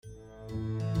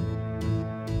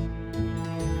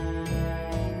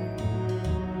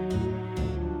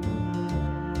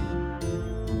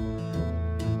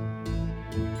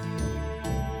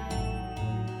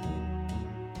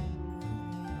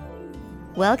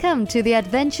Welcome to the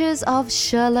Adventures of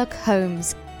Sherlock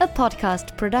Holmes, a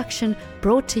podcast production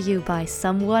brought to you by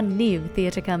Someone New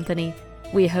Theatre Company.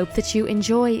 We hope that you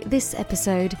enjoy this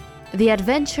episode, The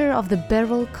Adventure of the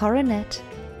Beryl Coronet,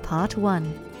 Part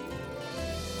 1.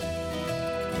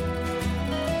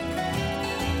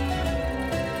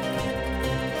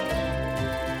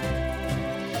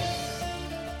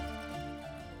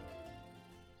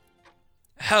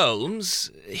 Holmes,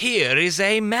 here is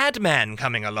a madman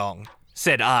coming along,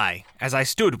 said I, as I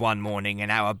stood one morning in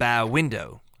our bow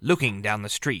window, looking down the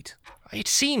street. It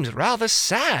seems rather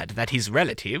sad that his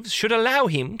relatives should allow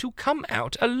him to come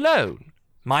out alone.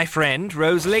 My friend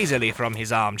rose lazily from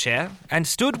his armchair and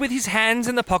stood with his hands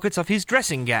in the pockets of his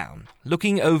dressing gown,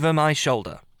 looking over my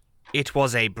shoulder. It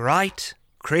was a bright,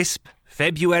 crisp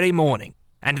February morning,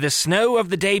 and the snow of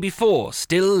the day before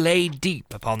still lay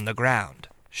deep upon the ground,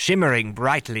 shimmering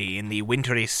brightly in the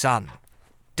wintry sun.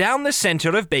 Down the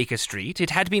centre of Baker Street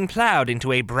it had been ploughed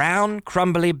into a brown,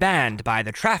 crumbly band by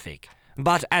the traffic,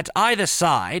 but at either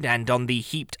side and on the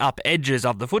heaped-up edges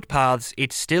of the footpaths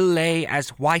it still lay as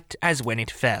white as when it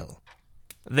fell.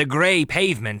 The grey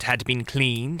pavement had been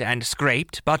cleaned and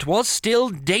scraped, but was still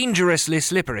dangerously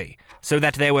slippery, so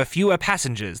that there were fewer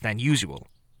passengers than usual.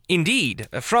 Indeed,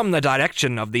 from the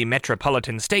direction of the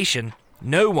Metropolitan Station,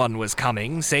 no one was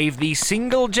coming save the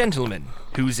single gentleman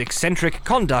whose eccentric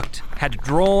conduct had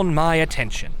drawn my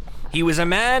attention. He was a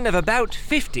man of about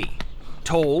 50,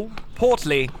 tall,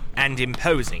 portly, and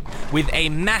imposing, with a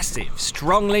massive,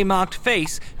 strongly marked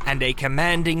face and a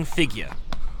commanding figure.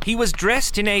 He was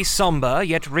dressed in a sombre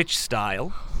yet rich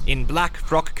style, in black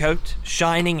frock coat,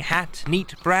 shining hat,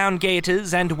 neat brown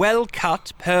gaiters, and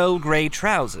well-cut pearl grey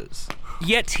trousers.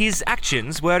 Yet his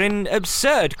actions were in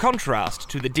absurd contrast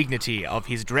to the dignity of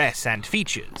his dress and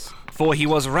features, for he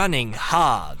was running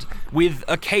hard, with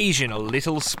occasional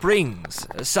little springs,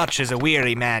 such as a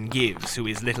weary man gives who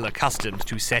is little accustomed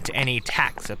to set any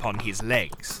tax upon his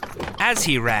legs. As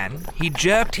he ran, he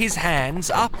jerked his hands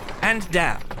up and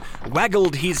down,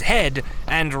 waggled his head,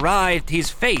 and writhed his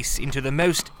face into the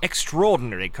most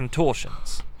extraordinary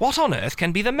contortions. What on earth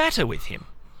can be the matter with him?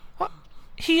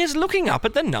 He is looking up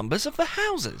at the numbers of the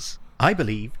houses. I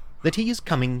believe that he is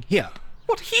coming here.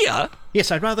 What, here?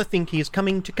 Yes, I rather think he is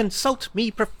coming to consult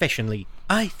me professionally.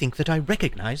 I think that I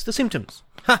recognize the symptoms.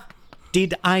 Ha!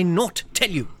 Did I not tell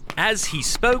you? As he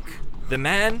spoke, the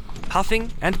man,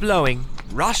 puffing and blowing,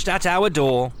 rushed at our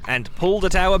door and pulled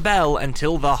at our bell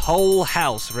until the whole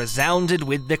house resounded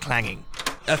with the clanging.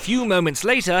 A few moments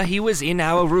later he was in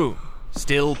our room,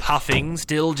 still puffing,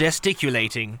 still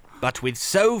gesticulating, but with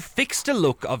so fixed a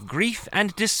look of grief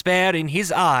and despair in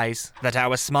his eyes that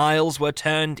our smiles were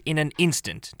turned in an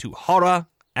instant to horror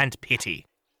and pity.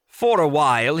 For a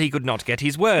while he could not get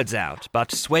his words out,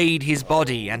 but swayed his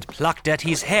body and plucked at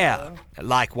his hair,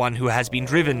 like one who has been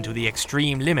driven to the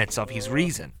extreme limits of his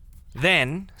reason.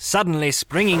 Then, suddenly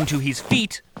springing to his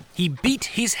feet, he beat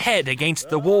his head against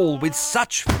the wall with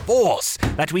such force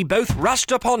that we both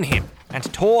rushed upon him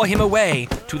and tore him away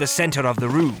to the centre of the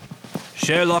room.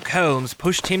 Sherlock Holmes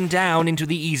pushed him down into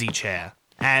the easy-chair,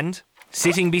 and,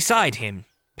 sitting beside him,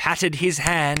 patted his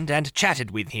hand and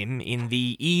chatted with him in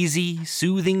the easy,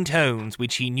 soothing tones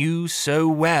which he knew so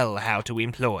well how to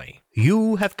employ.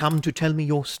 You have come to tell me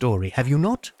your story, have you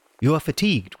not? You are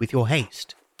fatigued with your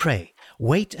haste. Pray,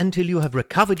 wait until you have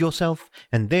recovered yourself,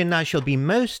 and then I shall be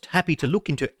most happy to look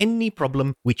into any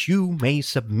problem which you may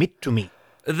submit to me.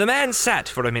 The man sat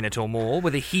for a minute or more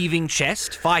with a heaving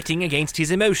chest, fighting against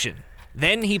his emotion.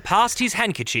 Then he passed his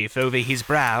handkerchief over his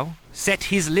brow, set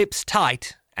his lips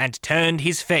tight, and turned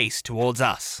his face towards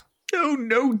us. Oh,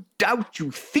 no doubt you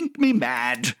think me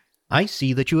mad. I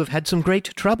see that you have had some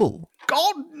great trouble.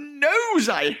 God knows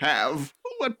I have.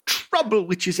 Oh, a trouble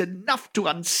which is enough to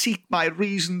unseat my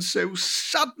reason, so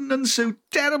sudden and so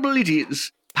terrible it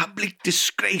is. Public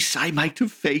disgrace I might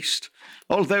have faced,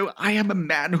 although I am a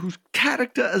man whose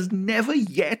character has never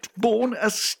yet borne a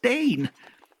stain.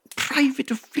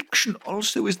 Private affliction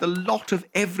also is the lot of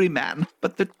every man,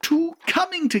 but the two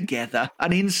coming together,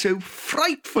 and in so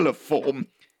frightful a form,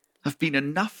 have been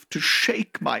enough to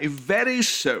shake my very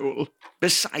soul.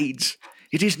 Besides,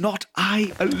 it is not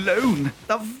I alone.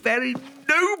 The very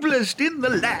noblest in the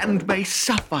land may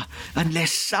suffer,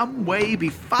 unless some way be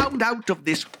found out of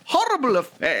this horrible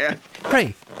affair.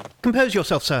 Pray, compose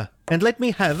yourself, sir, and let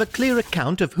me have a clear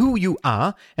account of who you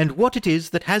are and what it is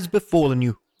that has befallen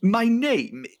you. My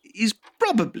name is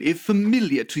probably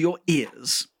familiar to your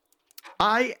ears.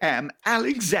 I am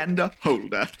Alexander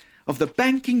Holder, of the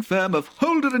banking firm of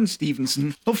Holder and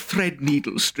Stevenson of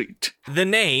Threadneedle Street. The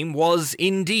name was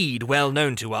indeed well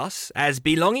known to us as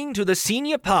belonging to the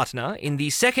senior partner in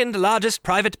the second largest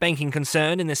private banking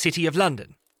concern in the City of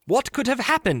London. What could have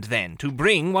happened then to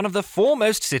bring one of the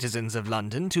foremost citizens of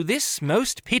London to this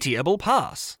most pitiable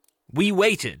pass? We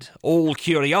waited, all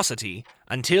curiosity,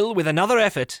 until with another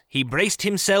effort he braced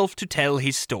himself to tell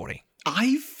his story.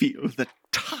 I feel that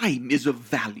time is of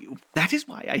value. That is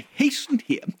why I hastened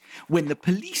here when the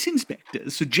police inspector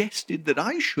suggested that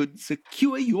I should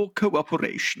secure your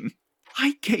cooperation.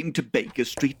 I came to Baker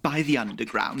Street by the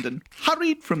Underground and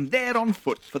hurried from there on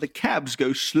foot, for the cabs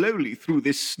go slowly through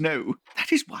this snow.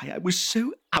 That is why I was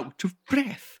so out of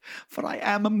breath, for I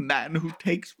am a man who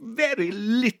takes very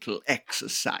little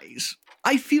exercise.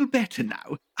 I feel better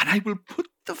now, and I will put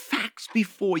the facts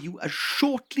before you as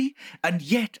shortly and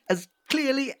yet as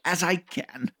clearly as I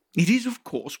can. It is, of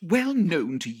course, well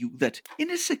known to you that in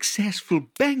a successful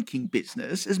banking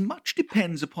business, as much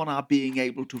depends upon our being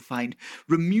able to find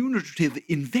remunerative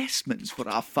investments for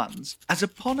our funds as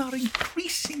upon our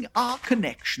increasing our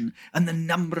connection and the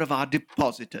number of our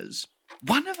depositors.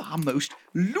 One of our most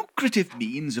lucrative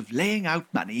means of laying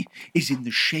out money is in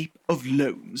the shape of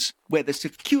loans, where the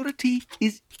security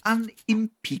is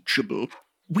unimpeachable.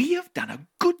 We have done a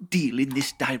good deal in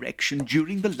this direction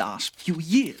during the last few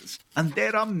years, and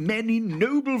there are many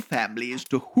noble families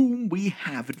to whom we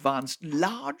have advanced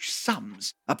large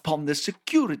sums upon the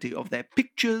security of their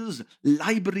pictures,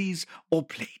 libraries, or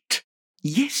plate.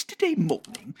 Yesterday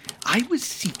morning, I was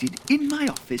seated in my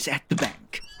office at the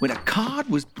bank when a card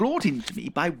was brought in to me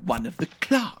by one of the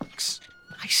clerks.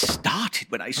 I started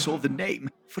when I saw the name,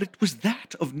 for it was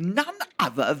that of none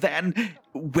other than,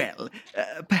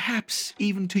 perhaps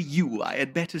even to you I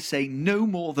had better say no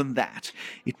more than that.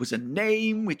 It was a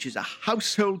name which is a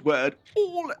household word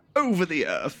all over the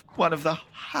earth, one of the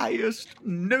highest,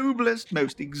 noblest,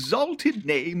 most exalted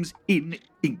names in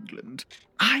England.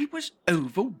 I was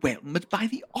overwhelmed by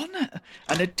the honour,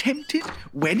 and attempted,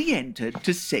 when he entered,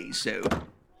 to say so.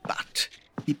 But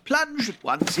he plunged at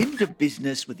once into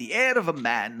business with the air of a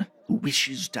man who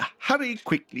wishes to hurry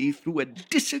quickly through a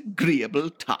disagreeable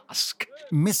task.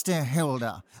 Mr.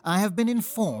 Holder, I have been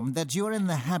informed that you are in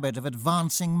the habit of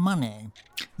advancing money.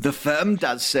 The firm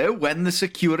does so when the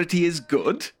security is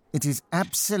good. It is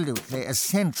absolutely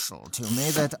essential to me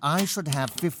that I should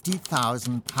have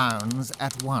 £50,000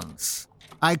 at once.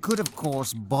 I could, of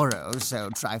course, borrow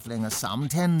so trifling a sum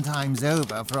 10 times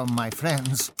over from my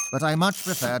friends, but I much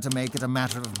prefer to make it a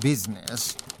matter of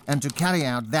business, and to carry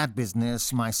out that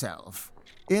business myself.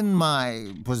 In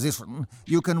my position,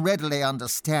 you can readily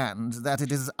understand that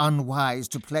it is unwise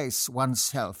to place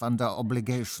oneself under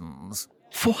obligations.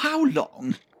 For how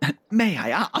long, may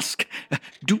I ask,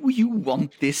 do you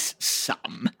want this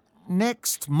sum?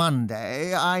 Next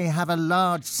Monday, I have a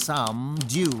large sum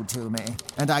due to me,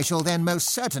 and I shall then most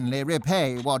certainly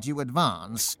repay what you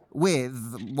advance,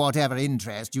 with whatever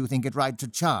interest you think it right to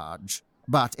charge.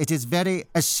 But it is very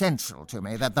essential to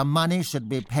me that the money should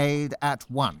be paid at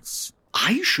once.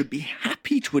 I should be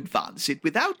happy to advance it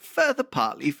without further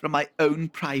parley from my own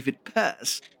private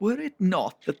purse, were it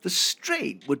not that the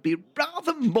strain would be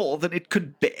rather more than it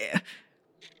could bear.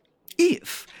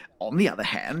 If, on the other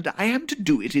hand, I am to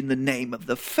do it in the name of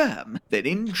the firm, then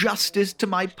in justice to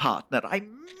my partner I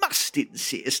must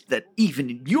insist that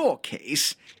even in your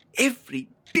case, every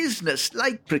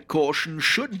business-like precaution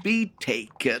should be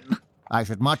taken. I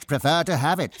should much prefer to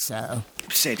have it so,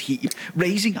 said he,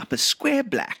 raising up a square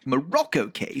black morocco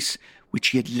case which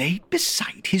he had laid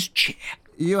beside his chair.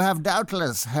 You have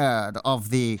doubtless heard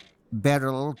of the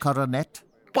beryl coronet?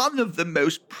 One of the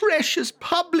most precious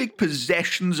public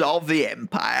possessions of the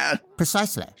Empire.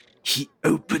 Precisely. He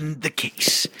opened the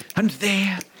case, and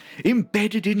there,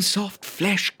 embedded in soft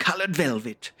flesh-coloured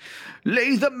velvet,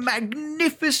 lay the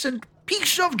magnificent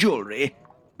piece of jewellery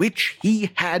which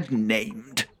he had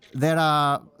named. There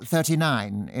are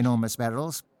 39 enormous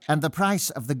beryls, and the price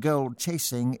of the gold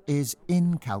chasing is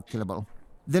incalculable.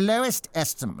 The lowest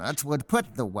estimate would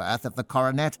put the worth of the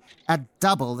coronet at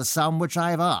double the sum which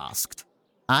I have asked.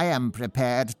 I am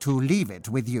prepared to leave it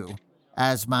with you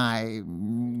as my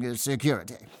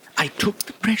security. I took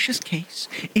the precious case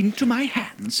into my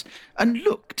hands and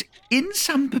looked in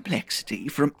some perplexity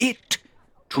from it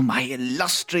to my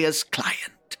illustrious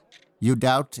client. You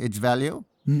doubt its value?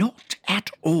 Not at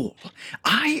all.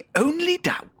 I only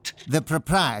doubt the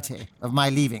propriety of my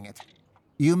leaving it.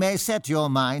 You may set your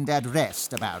mind at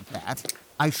rest about that.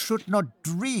 I should not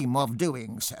dream of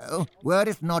doing so, were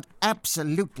it not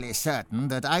absolutely certain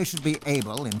that I should be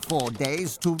able in 4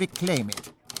 days to reclaim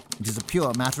it. It is a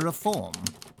pure matter of form.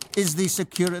 Is the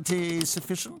security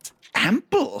sufficient?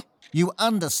 ample. You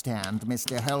understand,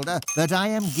 Mr. Helder, that I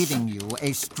am giving you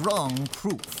a strong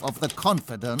proof of the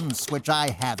confidence which I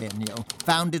have in you,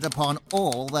 founded upon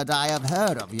all that I have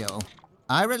heard of you.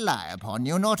 I rely upon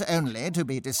you not only to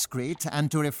be discreet and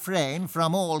to refrain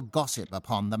from all gossip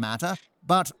upon the matter,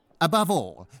 but, above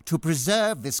all, to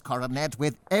preserve this coronet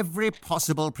with every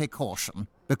possible precaution,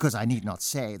 because I need not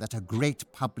say that a great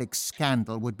public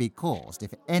scandal would be caused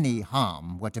if any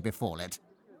harm were to befall it.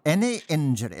 Any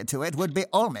injury to it would be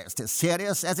almost as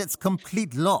serious as its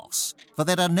complete loss, for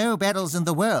there are no bells in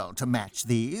the world to match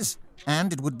these,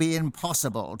 and it would be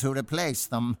impossible to replace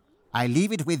them. I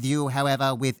leave it with you,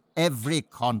 however, with every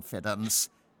confidence,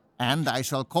 and I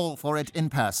shall call for it in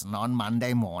person on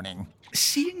Monday morning.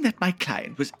 Seeing that my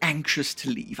client was anxious to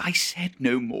leave, I said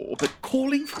no more, but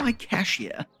calling for my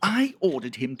cashier, I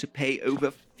ordered him to pay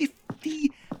over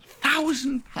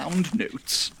 £50,000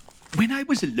 notes. When I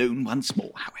was alone once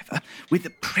more, however, with the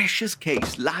precious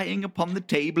case lying upon the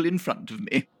table in front of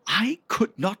me, I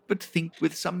could not but think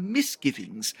with some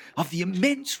misgivings of the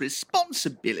immense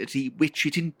responsibility which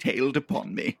it entailed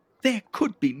upon me. There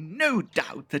could be no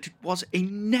doubt that it was a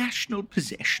national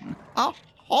possession. A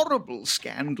horrible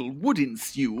scandal would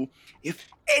ensue if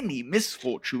any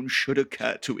misfortune should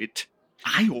occur to it.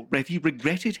 I already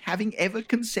regretted having ever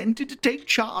consented to take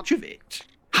charge of it.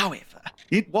 However,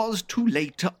 it was too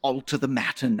late to alter the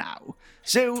matter now,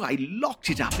 so I locked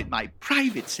it up in my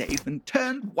private safe and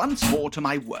turned once more to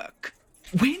my work.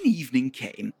 When evening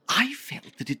came, I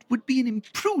felt that it would be an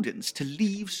imprudence to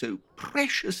leave so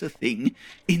precious a thing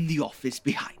in the office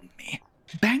behind me.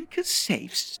 Bankers'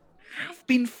 safes have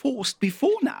been forced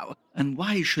before now, and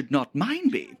why should not mine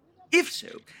be? If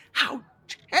so, how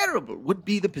terrible would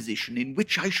be the position in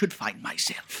which I should find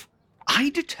myself. I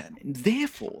determined,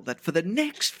 therefore, that for the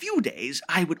next few days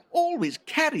I would always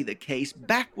carry the case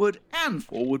backward and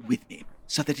forward with me,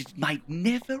 so that it might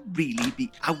never really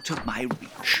be out of my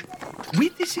reach.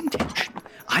 With this intention,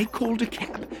 I called a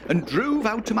cab and drove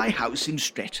out to my house in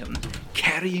Streatham,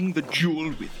 carrying the jewel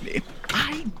with me.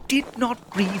 I did not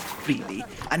breathe freely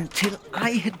until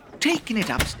I had taken it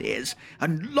upstairs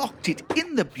and locked it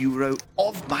in the bureau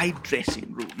of my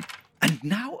dressing room. And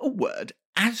now a word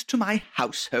as to my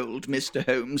household, Mr.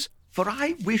 Holmes, for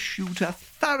I wish you to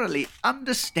thoroughly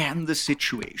understand the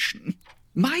situation.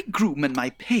 My groom and my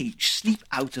page sleep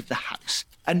out of the house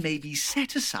and may be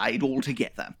set aside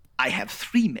altogether. I have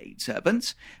 3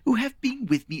 maidservants who have been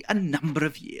with me a number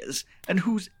of years and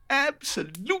whose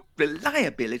absolute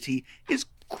reliability is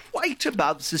quite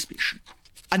above suspicion.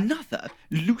 Another,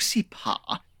 Lucy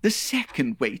Parr, the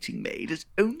second waiting maid, has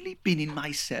only been in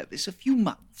my service a few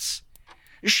months.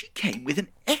 She came with an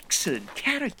excellent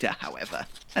character, however,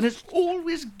 and has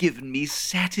always given me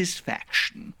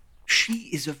satisfaction. She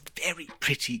is a very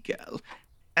pretty girl,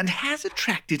 and has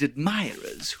attracted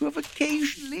admirers who have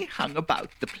occasionally hung about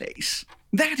the place.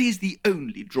 That is the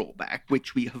only drawback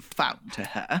which we have found to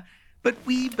her, but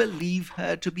we believe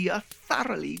her to be a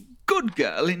thoroughly good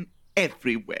girl in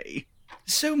every way.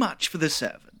 So much for the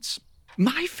servants.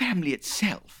 My family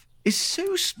itself is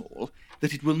so small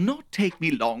that it will not take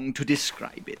me long to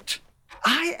describe it.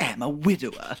 I am a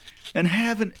widower and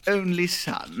have an only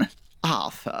son,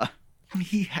 Arthur.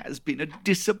 He has been a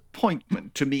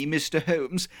disappointment to me, Mr.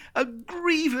 Holmes, a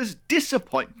grievous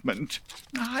disappointment.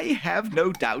 I have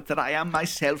no doubt that I am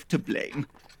myself to blame.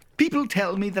 People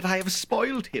tell me that I have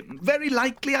spoiled him. Very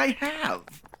likely I have.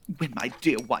 When my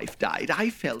dear wife died,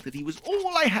 I felt that he was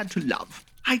all I had to love.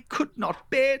 I could not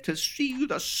bear to see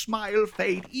the smile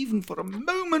fade even for a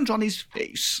moment on his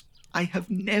face. I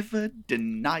have never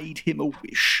denied him a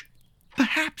wish.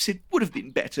 Perhaps it would have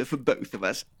been better for both of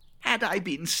us had I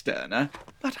been sterner,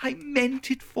 but I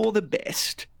meant it for the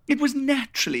best. It was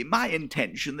naturally my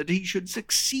intention that he should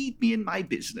succeed me in my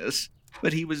business,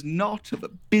 but he was not of a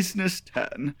business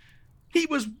turn. He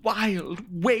was wild,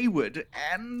 wayward,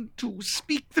 and, to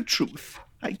speak the truth,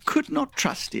 I could not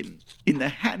trust him in the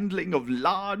handling of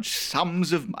large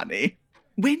sums of money.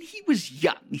 When he was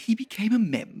young, he became a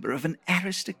member of an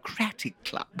aristocratic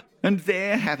club, and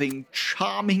there, having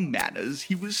charming manners,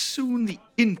 he was soon the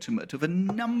intimate of a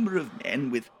number of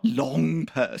men with long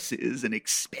purses and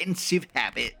expensive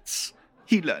habits.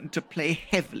 He learned to play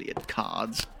heavily at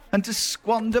cards, and to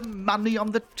squander money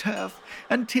on the turf,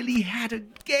 until he had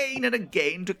again and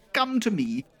again to come to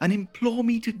me and implore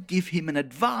me to give him an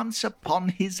advance upon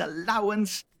his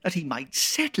allowance, that he might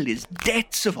settle his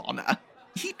debts of honour.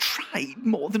 He tried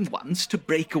more than once to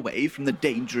break away from the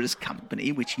dangerous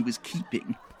company which he was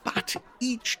keeping, but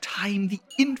each time the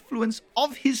influence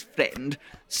of his friend,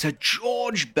 Sir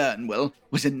George Burnwell,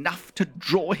 was enough to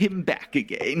draw him back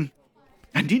again.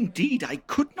 And indeed I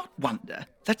could not wonder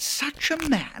that such a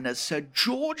man as Sir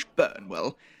George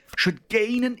Burnwell should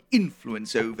gain an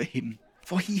influence over him,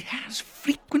 for he has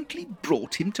frequently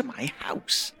brought him to my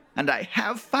house, and I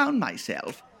have found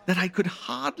myself that I could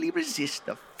hardly resist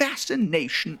the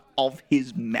fascination of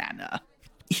his manner.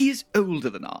 He is older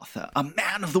than Arthur, a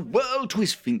man of the world to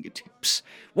his fingertips,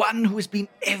 one who has been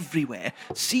everywhere,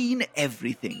 seen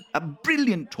everything, a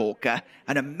brilliant talker,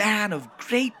 and a man of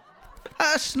great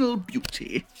personal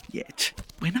beauty. Yet,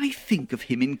 when I think of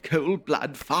him in cold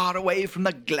blood, far away from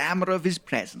the glamour of his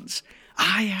presence,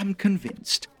 I am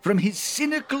convinced, from his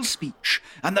cynical speech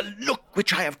and the look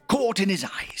which I have caught in his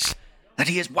eyes, that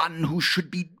he is one who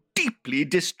should be deeply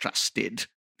distrusted.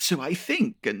 So I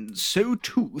think, and so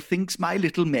too thinks my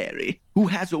little Mary, who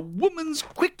has a woman's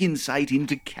quick insight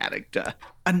into character.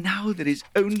 And now there is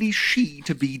only she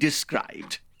to be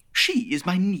described. She is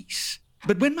my niece.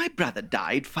 But when my brother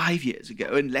died 5 years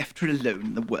ago and left her alone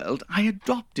in the world, I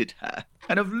adopted her,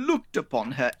 and have looked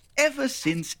upon her ever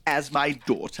since as my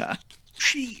daughter.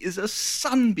 She is a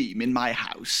sunbeam in my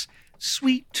house.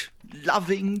 Sweet,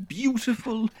 loving,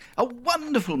 beautiful, a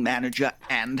wonderful manager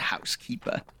and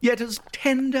housekeeper, yet as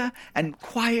tender and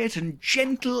quiet and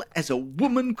gentle as a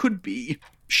woman could be.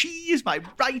 She is my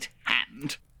right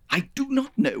hand. I do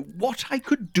not know what I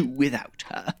could do without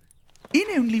her. In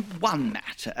only one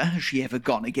matter has she ever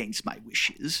gone against my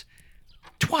wishes.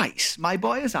 Twice my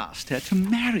boy has asked her to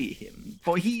marry him,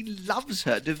 for he loves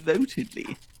her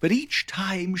devotedly, but each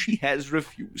time she has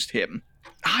refused him.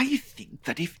 I think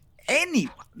that if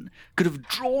anyone could have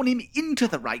drawn him into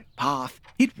the right path,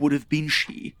 it would have been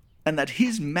she, and that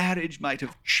his marriage might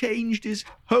have changed his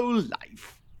whole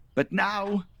life. But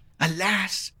now,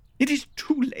 alas, it is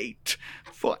too late,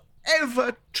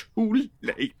 forever too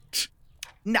late.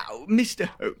 Now, Mr.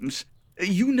 Holmes,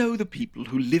 you know the people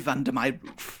who live under my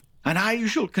roof, and I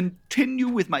shall continue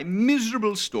with my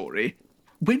miserable story.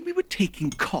 When we were taking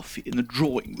coffee in the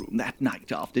drawing room that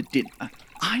night after dinner,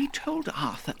 I told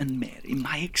Arthur and Mary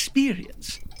my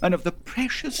experience, and of the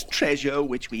precious treasure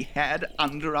which we had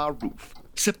under our roof,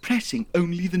 suppressing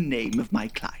only the name of my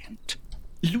client.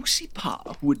 Lucy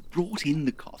Parr, who had brought in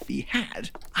the coffee, had,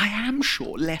 I am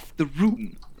sure, left the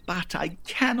room, but I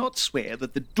cannot swear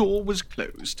that the door was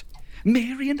closed.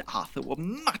 Mary and Arthur were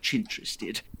much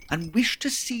interested, and wished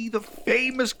to see the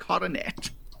famous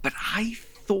coronet, but I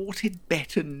thought it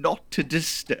better not to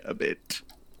disturb it.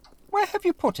 Where have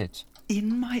you put it?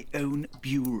 In my own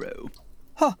bureau.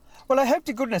 Huh. Well, I hope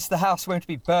to goodness the house won't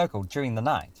be burgled during the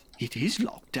night. It is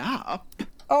locked up.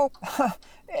 Oh,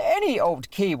 any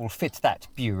old key will fit that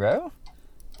bureau.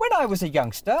 When I was a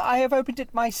youngster, I have opened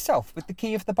it myself with the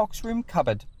key of the box-room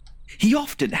cupboard. He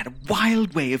often had a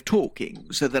wild way of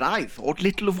talking, so that I thought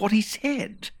little of what he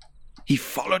said. He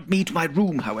followed me to my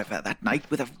room, however, that night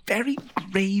with a very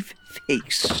grave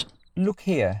face. Look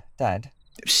here, Dad,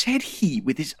 said he,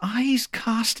 with his eyes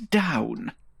cast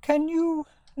down. Can you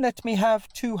let me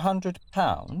have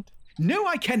 £200? No,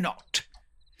 I cannot.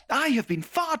 I have been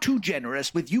far too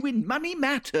generous with you in money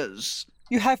matters.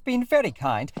 You have been very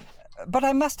kind, but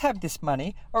I must have this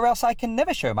money, or else I can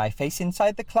never show my face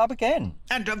inside the club again.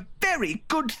 And a very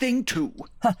good thing, too.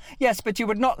 Yes, but you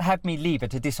would not have me leave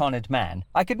it a dishonoured man.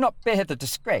 I could not bear the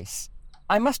disgrace.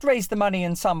 I must raise the money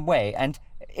in some way, and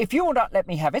if you will not let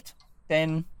me have it,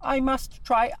 then I must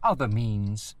try other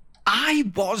means.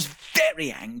 I was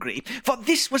very angry, for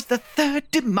this was the third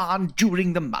demand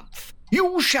during the month.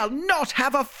 You shall not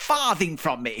have a farthing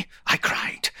from me, I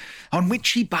cried, on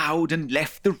which he bowed and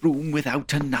left the room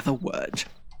without another word.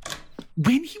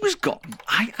 When he was gone,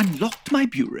 I unlocked my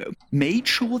bureau, made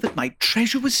sure that my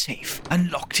treasure was safe,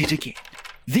 and locked it again.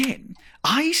 Then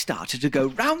I started to go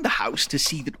round the house to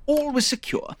see that all was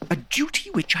secure, a duty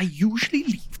which I usually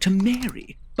leave to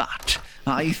Mary. But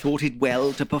I thought it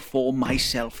well to perform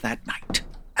myself that night.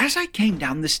 As I came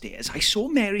down the stairs, I saw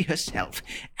Mary herself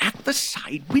at the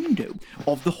side window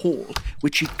of the hall,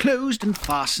 which she closed and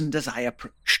fastened as I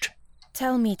approached.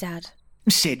 Tell me, Dad,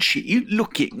 said she,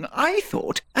 looking, I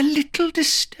thought, a little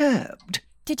disturbed.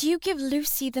 Did you give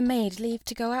Lucy the maid leave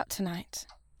to go out tonight?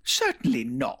 Certainly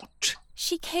not.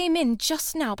 She came in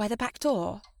just now by the back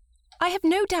door. I have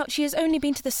no doubt she has only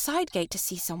been to the side gate to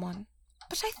see someone.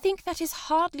 But I think that is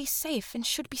hardly safe and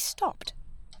should be stopped.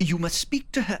 You must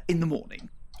speak to her in the morning,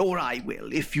 or I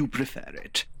will, if you prefer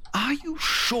it. Are you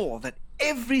sure that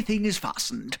everything is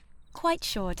fastened? Quite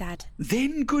sure, Dad.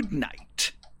 Then good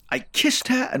night. I kissed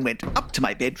her and went up to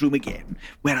my bedroom again,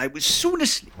 where I was soon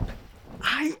asleep.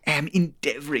 I am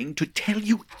endeavouring to tell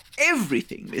you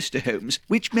everything, Mr. Holmes,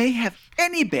 which may have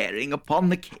any bearing upon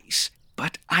the case,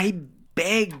 but I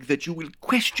beg that you will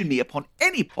question me upon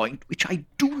any point which I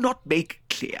do not make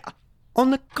clear.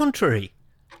 On the contrary,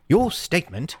 Your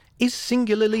statement is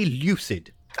singularly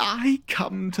lucid. I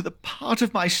come to the part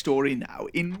of my story now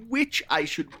in which I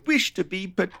should wish to be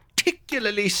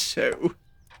particularly so.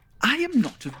 I am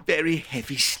not a very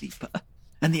heavy sleeper,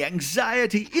 and the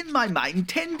anxiety in my mind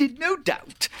tended, no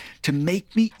doubt, to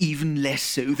make me even less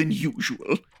so than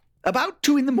usual. About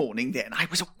 2 a.m, then, I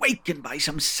was awakened by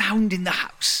some sound in the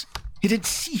house. It had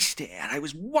ceased ere I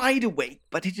was wide awake,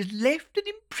 but it had left an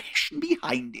impression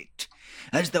behind it,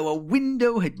 as though a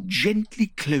window had gently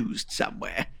closed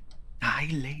somewhere. I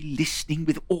lay listening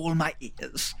with all my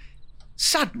ears.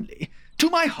 Suddenly, to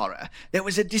my horror, there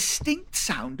was a distinct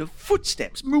sound of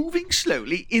footsteps moving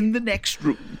slowly in the next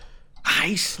room.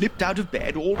 I slipped out of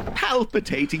bed, all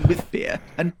palpitating with fear,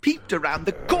 and peeped around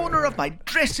the corner of my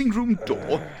dressing-room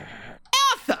door.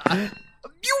 Arthur!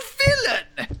 You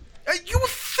villain! You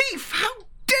thief! How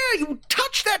dare you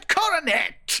touch that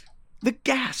coronet? The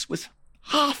gas was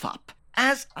half up,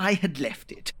 as I had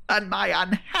left it, and my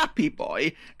unhappy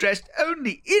boy, dressed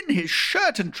only in his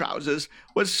shirt and trousers,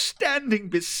 was standing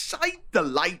beside the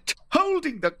light,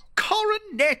 holding the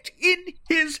coronet in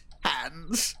his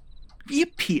hands. He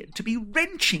appeared to be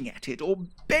wrenching at it or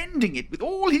bending it with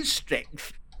all his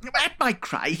strength. At my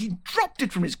cry, he dropped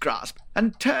it from his grasp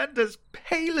and turned as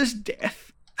pale as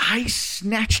death. I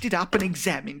snatched it up and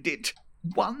examined it.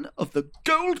 One of the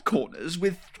gold corners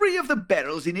with 3 of the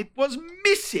barrels in it was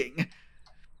missing.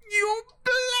 You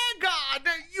blackguard!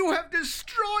 You have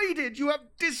destroyed it! You have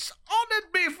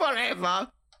dishonoured me forever!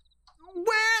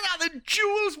 Where are the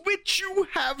jewels which you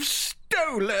have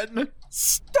stolen?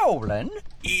 Stolen?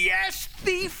 Yes,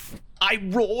 thief! I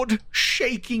roared,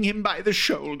 shaking him by the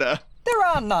shoulder. There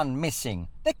are none missing.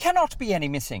 There cannot be any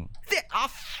missing. There are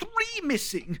 3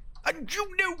 missing, and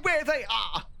you know where they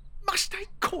are. Must I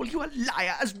call you a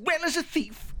liar as well as a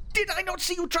thief? Did I not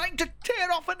see you trying to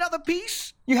tear off another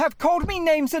piece? You have called me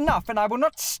names enough, and I will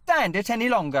not stand it any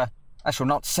longer. I shall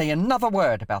not say another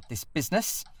word about this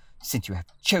business. Since you have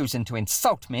chosen to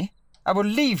insult me, I will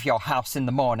leave your house in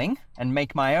the morning and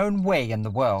make my own way in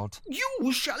the world.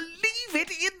 You shall leave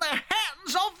it in the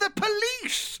hands of the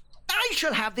police. I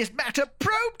shall have this matter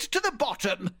probed to the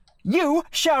bottom. You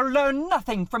shall learn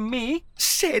nothing from me,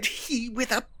 said he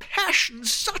with a passion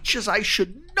such as I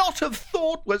should not have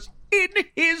thought was in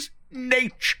his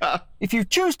nature. If you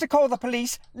choose to call the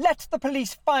police, let the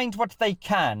police find what they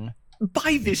can.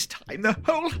 By this time, the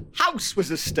whole house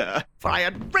was astir, for I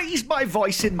had raised my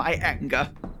voice in my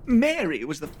anger. Mary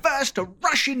was the first to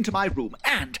rush into my room,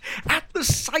 and, at the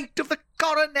sight of the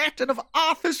coronet and of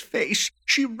Arthur's face,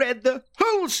 she read the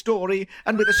whole story,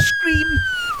 and with a scream,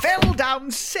 fell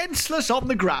down senseless on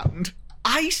the ground.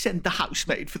 I sent the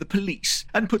housemaid for the police,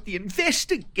 and put the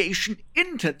investigation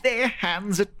into their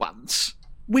hands at once.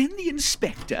 When the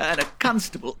inspector and a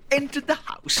constable entered the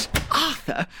house,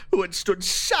 Arthur, who had stood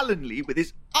sullenly with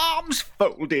his arms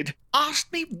folded,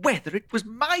 asked me whether it was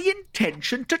my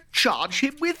intention to charge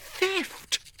him with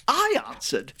theft. I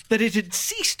answered that it had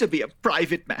ceased to be a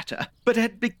private matter, but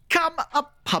had become a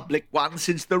public one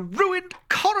since the ruined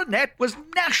coronet was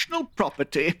national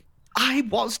property. I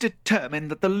was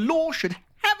determined that the law should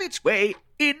have its way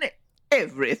in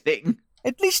everything.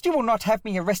 At least you will not have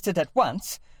me arrested at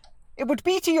once. It would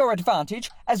be to your advantage,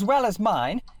 as well as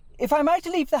mine, if I might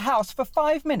leave the house for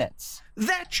 5 minutes.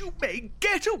 That you may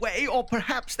get away, or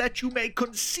perhaps that you may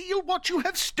conceal what you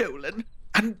have stolen.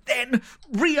 And then,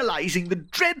 realizing the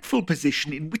dreadful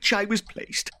position in which I was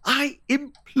placed, I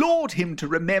implored him to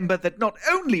remember that not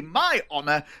only my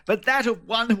honour, but that of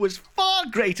one who was far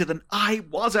greater than I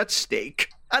was at stake,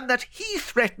 and that he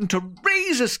threatened to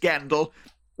raise a scandal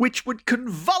which would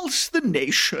convulse the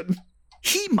nation.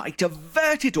 He might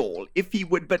avert it all if he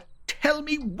would but tell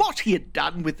me what he had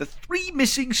done with the 3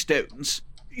 missing stones.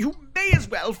 You may as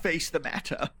well face the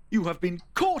matter. You have been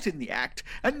caught in the act,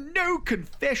 and no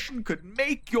confession could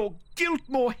make your guilt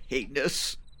more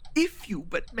heinous. If you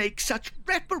but make such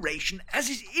reparation as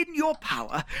is in your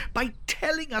power by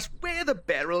telling us where the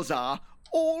barrels are,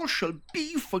 all shall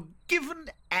be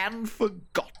forgiven and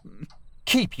forgotten.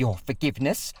 Keep your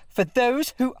forgiveness for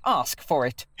those who ask for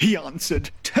it, he answered,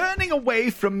 turning away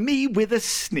from me with a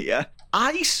sneer.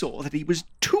 I saw that he was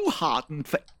too hardened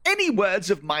for any words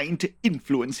of mine to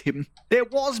influence him. There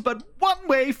was but one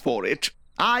way for it.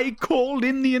 I called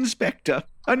in the inspector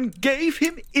and gave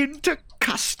him into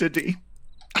custody.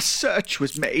 A search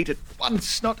was made at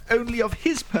once not only of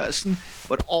his person,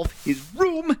 but of his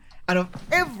room, and of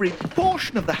every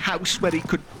portion of the house where he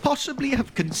could possibly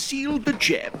have concealed the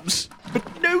gems.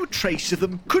 But no trace of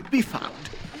them could be found,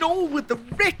 nor would the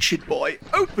wretched boy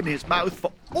open his mouth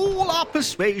for all our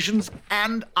persuasions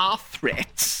and our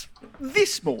threats.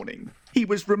 this morning, he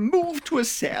was removed to a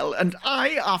cell, and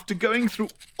I, after going through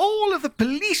all of the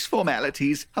police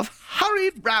formalities, have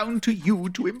hurried round to you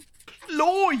to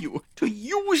implore you to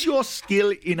use your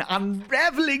skill in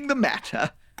unravelling the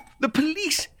matter. The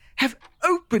police have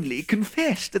openly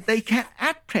confessed that they can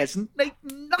at present make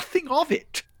nothing of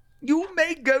it. You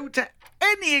may go to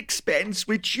any expense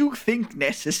which you think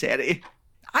necessary.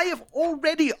 I have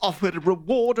already offered a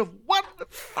reward of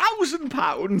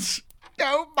 £1,000.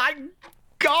 Oh, my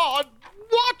God!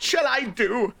 What shall I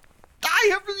do? I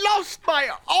have lost my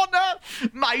honour,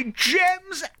 my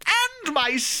gems, and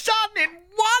my son in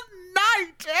one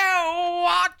night. Oh,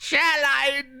 what shall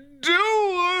I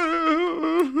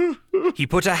do? He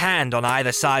put a hand on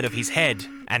either side of his head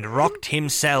and rocked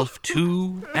himself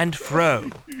to and fro,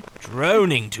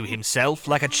 droning to himself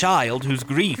like a child whose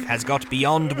grief has got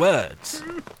beyond words.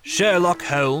 Sherlock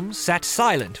Holmes sat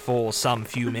silent for some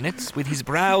few minutes with his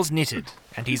brows knitted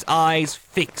and his eyes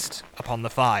fixed upon the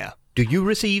fire. Do you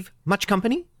receive much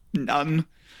company? None,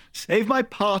 save my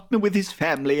partner with his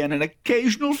family and an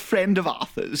occasional friend of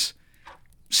Arthur's.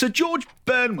 Sir George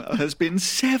Burnwell has been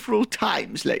several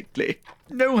times lately.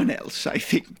 No one else, I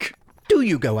think. Do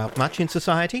you go out much in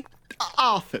society?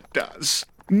 Arthur does.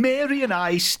 Mary and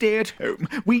I stay at home.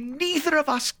 We neither of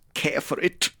us care for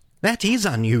it. That is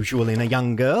unusual in a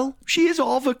young girl. She is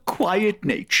of a quiet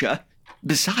nature.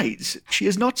 Besides, she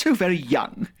is not so very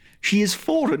young. She is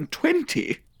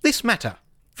 24. This matter,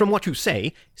 from what you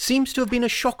say, seems to have been a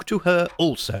shock to her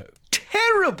also.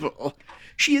 Terrible!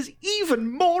 She is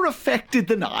even more affected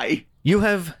than I. You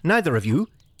have, neither of you,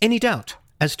 any doubt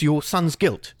as to your son's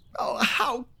guilt? Oh,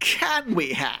 how can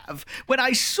we have, when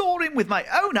I saw him with my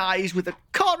own eyes with a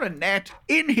coronet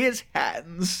in his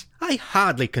hands? I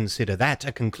hardly consider that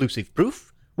a conclusive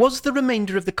proof. Was the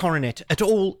remainder of the coronet at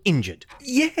all injured?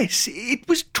 Yes, it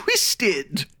was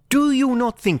twisted. Do you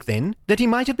not think, then, that he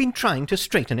might have been trying to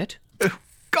straighten it? Oh,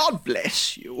 God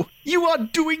bless you. You are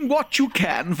doing what you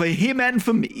can for him and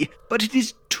for me, but it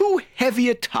is too heavy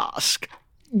a task.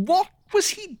 What was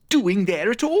he doing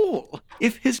there at all?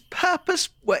 If his purpose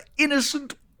were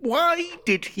innocent, why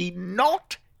did he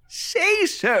not say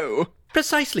so?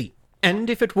 Precisely. And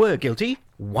if it were guilty,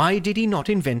 why did he not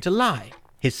invent a lie?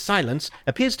 His silence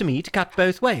appears to me to cut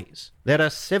both ways. There are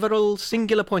several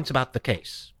singular points about the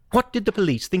case. What did the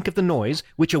police think of the noise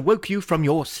which awoke you from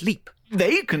your sleep?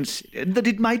 They considered that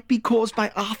it might be caused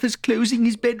by Arthur's closing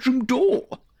his bedroom door.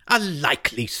 A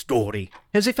likely story.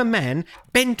 As if a man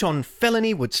bent on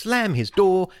felony would slam his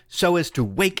door so as to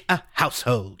wake a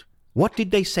household. What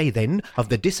did they say then of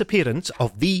the disappearance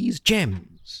of these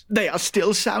gems? They are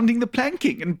still sounding the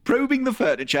planking and probing the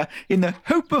furniture in the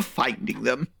hope of finding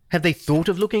them. Have they thought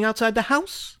of looking outside the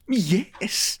house?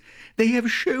 Yes, they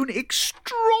have shown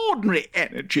extraordinary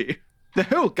energy. The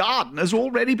whole garden has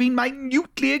already been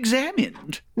minutely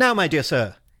examined. Now, my dear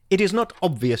sir, it is not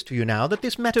obvious to you now that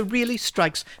this matter really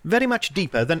strikes very much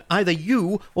deeper than either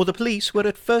you or the police were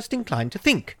at first inclined to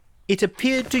think. It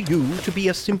appeared to you to be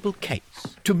a simple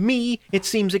case. To me, it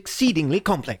seems exceedingly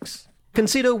complex.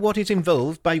 Consider what is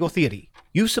involved by your theory.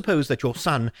 You suppose that your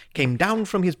son came down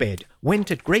from his bed,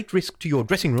 went at great risk to your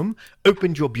dressing room,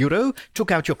 opened your bureau,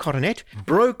 took out your coronet,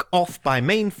 broke off by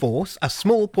main force a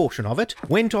small portion of it,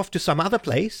 went off to some other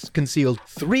place, concealed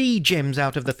 3 gems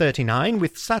out of the 39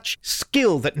 with such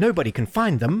skill that nobody can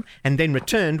find them, and then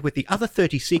returned with the other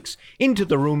 36 into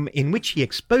the room in which he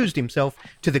exposed himself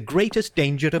to the greatest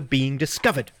danger of being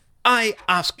discovered. I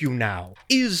ask you now,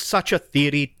 is such a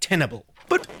theory tenable?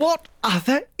 But what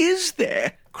other is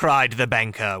there? Cried the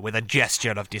banker with a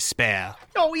gesture of despair.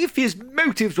 Oh, if his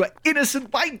motives were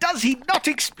innocent, why does he not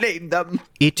explain them?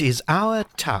 It is our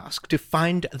task to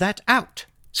find that out.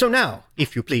 So now,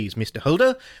 if you please, Mr.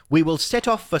 Holder, we will set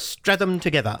off for Streatham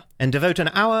together and devote an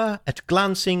hour at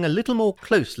glancing a little more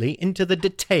closely into the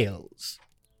details.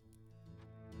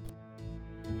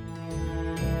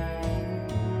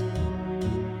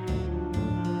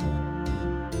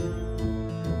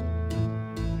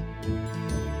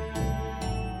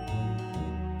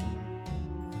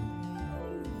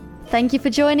 Thank you for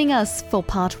joining us for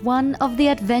part 1 of The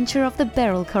Adventure of the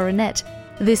Beryl Coronet.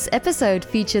 This episode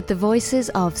featured the voices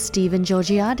of Stephen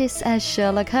Georgiadis as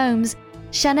Sherlock Holmes,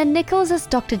 Shannon Nichols as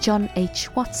Dr. John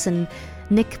H. Watson,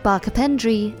 Nick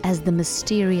Barker-Pendry as the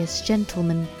Mysterious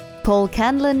Gentleman, Paul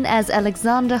Canlon as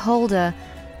Alexander Holder,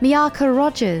 Miyako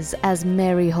Rogers as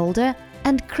Mary Holder,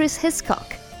 and Chris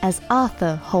Hiscock as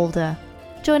Arthur Holder.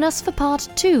 Join us for part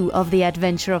 2 of The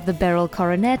Adventure of the Beryl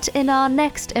Coronet in our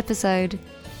next episode.